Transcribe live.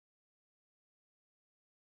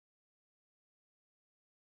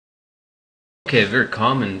Okay, a very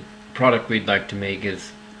common product we'd like to make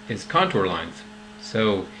is contour lines.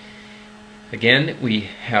 So again, we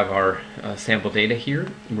have our sample data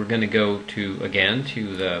here. We're going to go to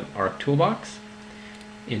the Arc toolbox,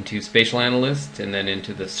 into Spatial Analyst, and then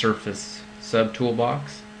into the Surface sub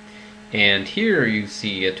toolbox. And here you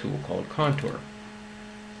see a tool called Contour.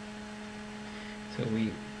 So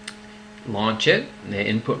we launch it. The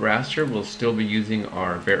input raster will still be using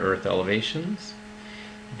our bare earth elevations.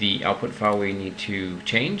 The output file we need to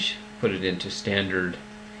change, put it into standard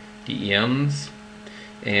DEMs,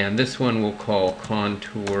 and this one we'll call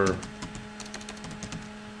contour,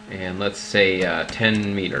 and let's say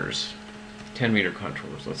 10 meters. 10 meter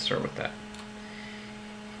contours, let's start with that.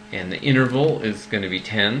 And the interval is going to be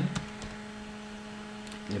 10.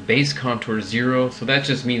 The base contour is 0, so that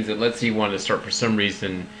just means that, let's say you wanted to start for some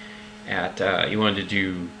reason at, you wanted to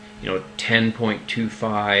do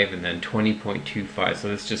 10.25 and then 20.25, so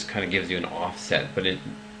this just kind of gives you an offset, but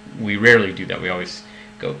we rarely do that. We always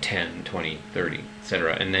go 10, 20, 30,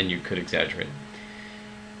 etc., and then you could exaggerate.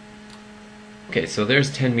 Okay, so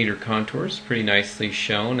there's 10 meter contours, pretty nicely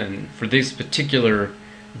shown, and for this particular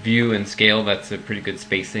view and scale, that's a pretty good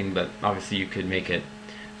spacing, but obviously you could make it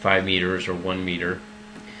 5 meters or 1 meter.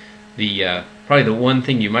 Probably the one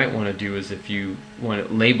thing you might want to do is if you want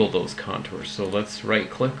to label those contours. So let's right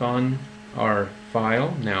click on our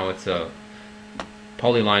file. Now it's a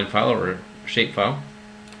polyline file or shape file,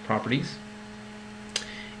 properties,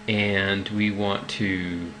 and we want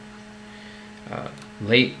to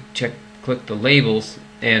click the labels.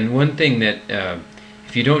 And one thing that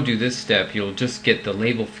if you don't do this step, you'll just get the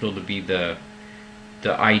label field to be the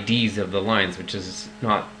IDs of the lines, which is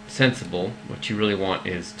not sensible. What you really want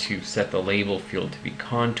is to set the label field to be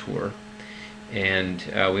contour, and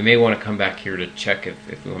we may want to come back here to check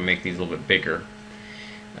if we want to make these a little bit bigger,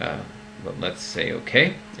 but let's say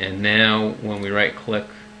OK. And now when we right click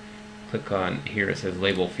on here, it says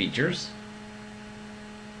label features,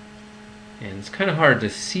 and it's kind of hard to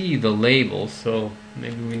see the label, so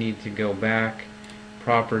maybe we need to go back,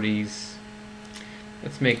 properties.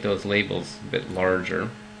 Let's make those labels a bit larger,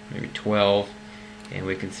 maybe 12, and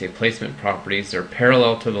we can say placement properties. They're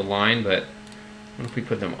parallel to the line, but what if we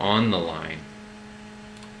put them on the line?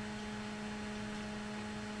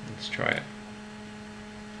 Let's try it.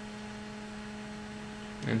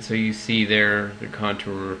 And so you see there the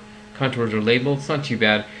contours are labeled. It's not too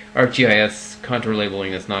bad. ArcGIS contour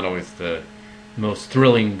labeling is not always the most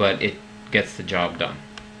thrilling, but it gets the job done.